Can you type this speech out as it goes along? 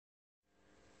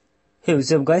Hey,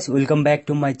 what's up guys, welcome back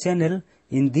to my channel.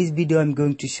 In this video I'm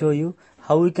going to show you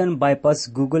how we can bypass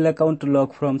Google account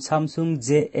lock from Samsung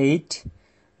J8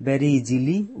 very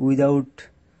easily without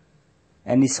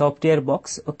any software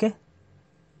box, okay,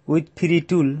 with free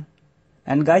tool.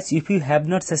 And guys, if you have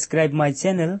not subscribed my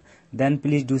channel, then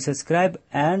please do subscribe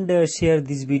and share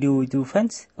this video with your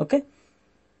friends, okay.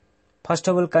 First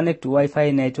of all, connect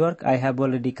Wi-Fi network. I have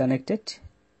already connected,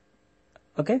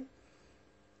 okay.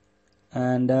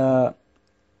 And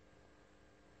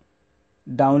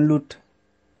download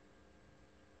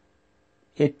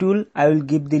a tool. I will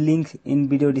give the link in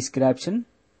video description.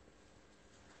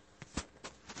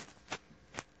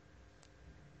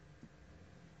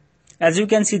 As you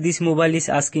can see, this mobile is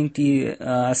asking to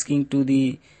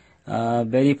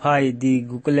verify the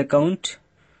Google account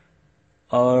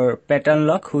or pattern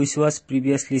lock which was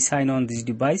previously signed on this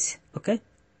device, okay.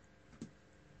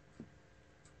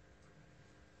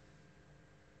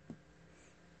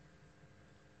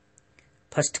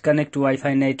 First connect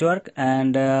Wi-Fi network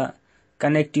and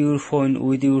connect your phone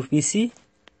with your PC.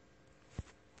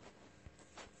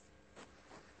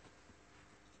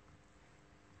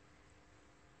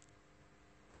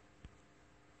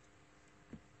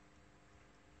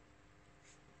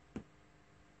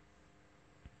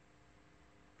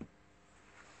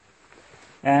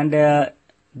 And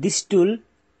this tool,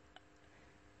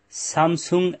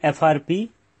 Samsung FRP,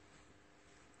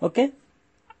 okay.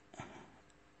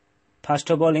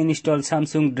 First of all, install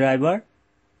Samsung driver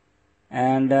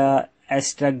and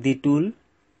extract the tool.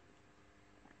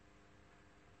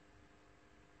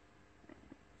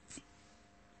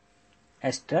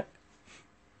 Extract.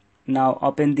 Now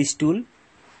open this tool.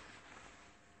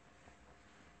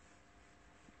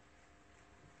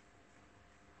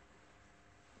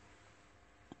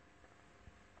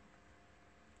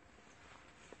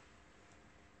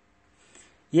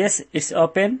 Yes, it's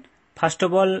open. First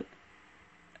of all,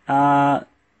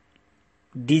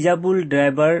 disable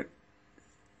driver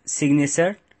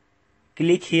signature.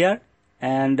 Click here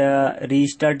and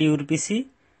restart your PC.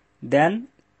 Then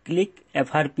click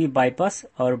FRP bypass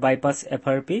or bypass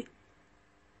FRP.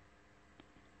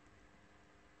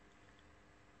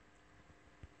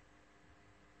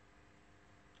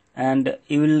 And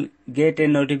you will get a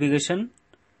notification.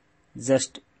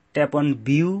 Just tap on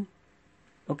view.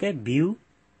 Okay, view.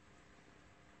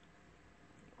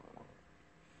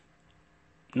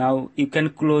 Now you can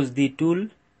close the tool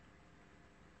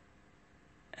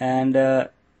and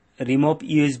remove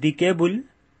USB cable.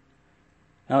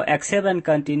 Now accept and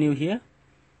continue here.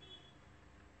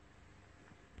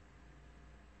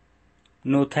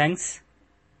 No thanks.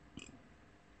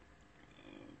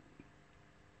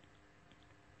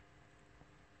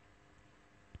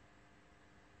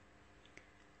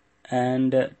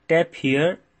 And tap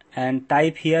here and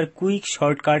type here quick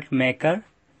shortcut maker.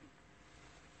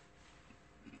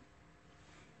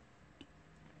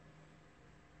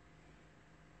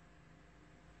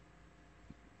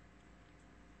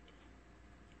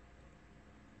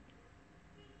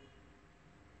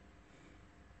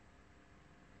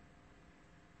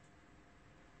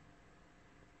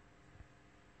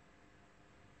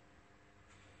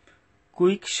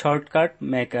 Quick shortcut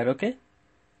maker, okay.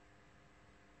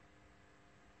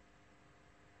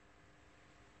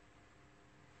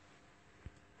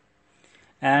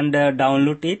 And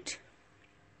download it.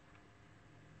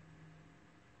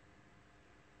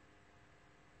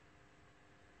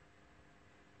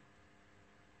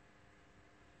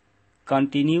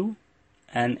 Continue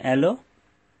and allow,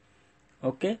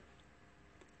 okay.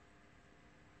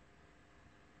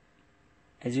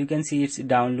 As you can see, it's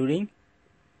downloading.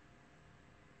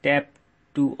 Tap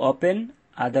to open,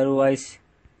 otherwise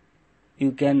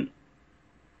you can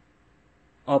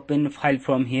open file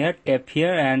from here. Tap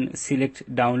here and select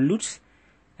downloads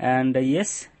and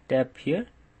yes, tap here.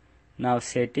 Now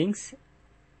settings,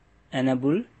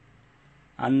 enable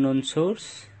unknown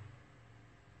source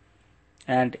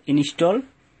and install.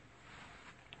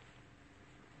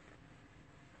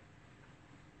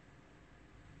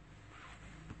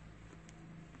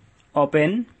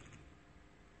 Open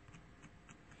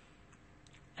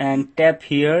and tap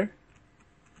here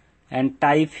and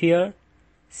type here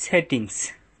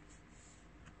settings.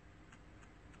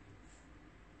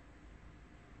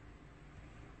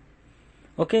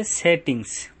 Okay,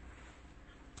 settings.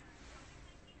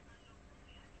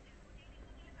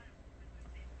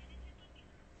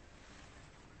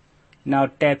 Now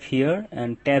tap here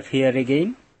and tap here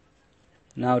again.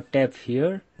 Now tap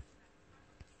here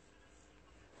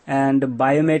and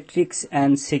biometrics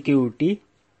and security.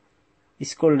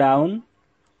 Scroll down,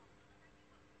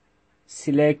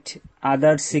 select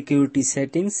other security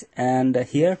settings and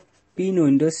here pin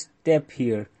windows, tap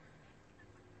here,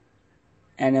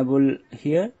 enable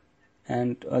here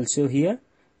and also here.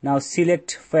 Now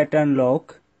select pattern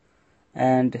lock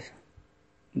and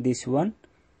this one.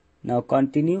 Now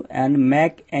continue and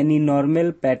make any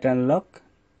normal pattern lock.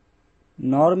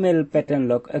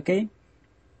 Okay.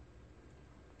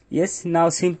 Yes, now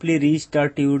simply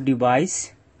restart your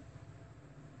device.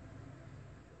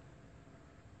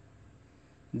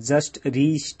 Just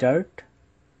restart.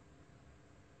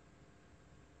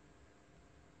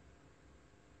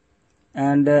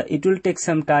 And it will take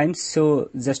some time, so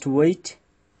just wait.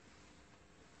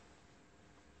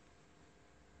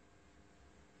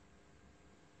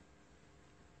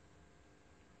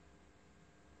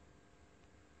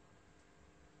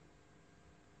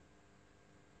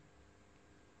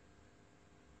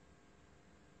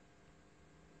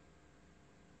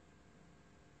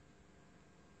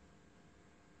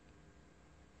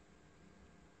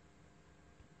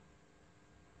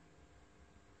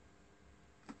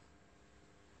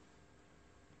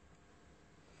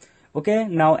 Okay,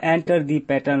 now enter the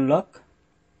pattern lock.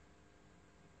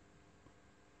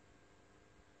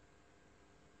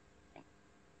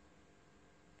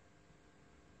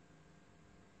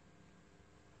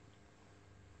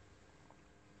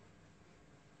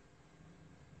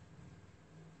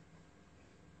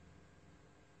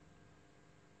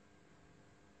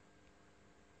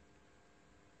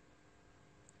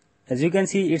 As you can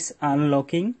see, it's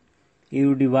unlocking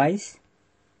your device.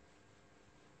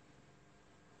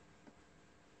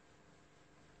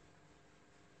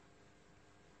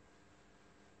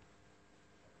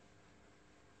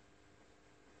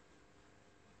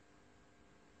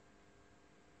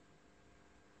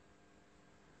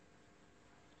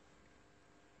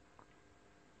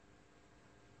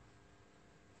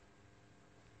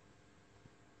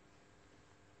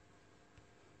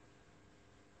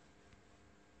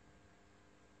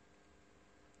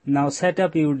 Now set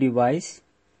up your device.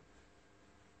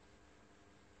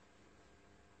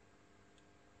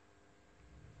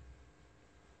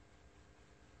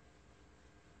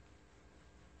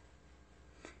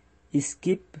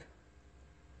 Skip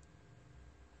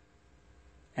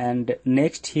and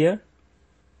next here.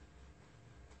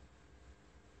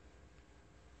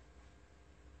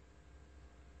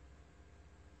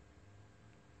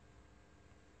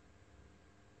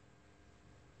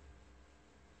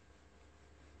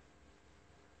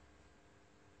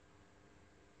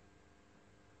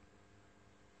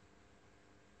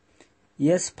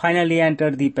 Yes, finally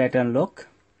enter the pattern lock.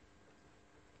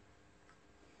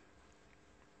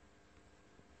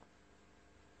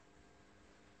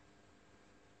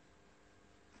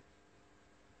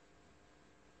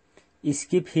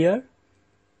 Skip here.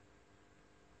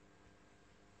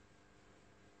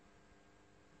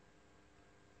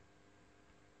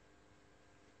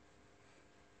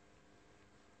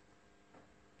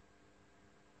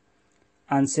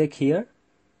 Uncheck here.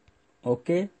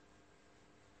 Okay.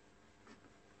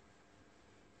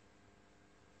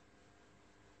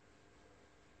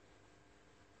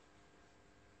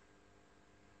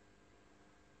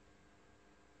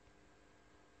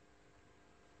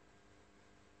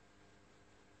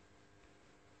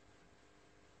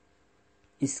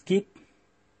 Skip.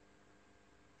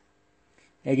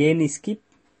 Again skip.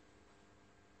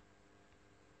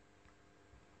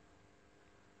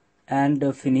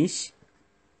 And finish.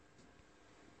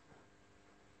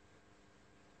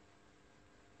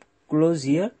 Close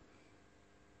here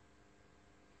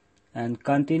and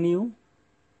continue.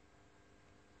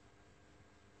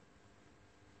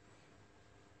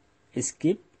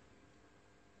 Skip.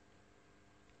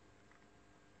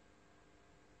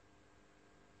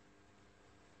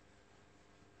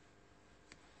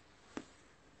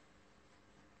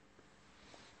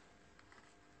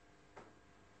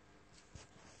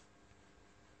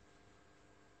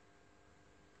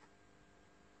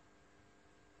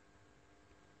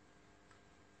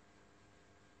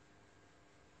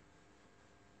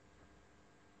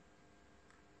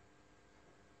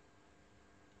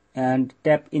 And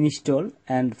tap install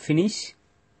and finish.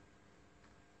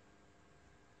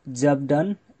 Job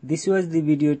done. This was the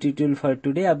video tutorial for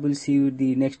today. I will see you in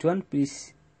the next one.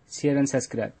 Please share and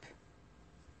subscribe.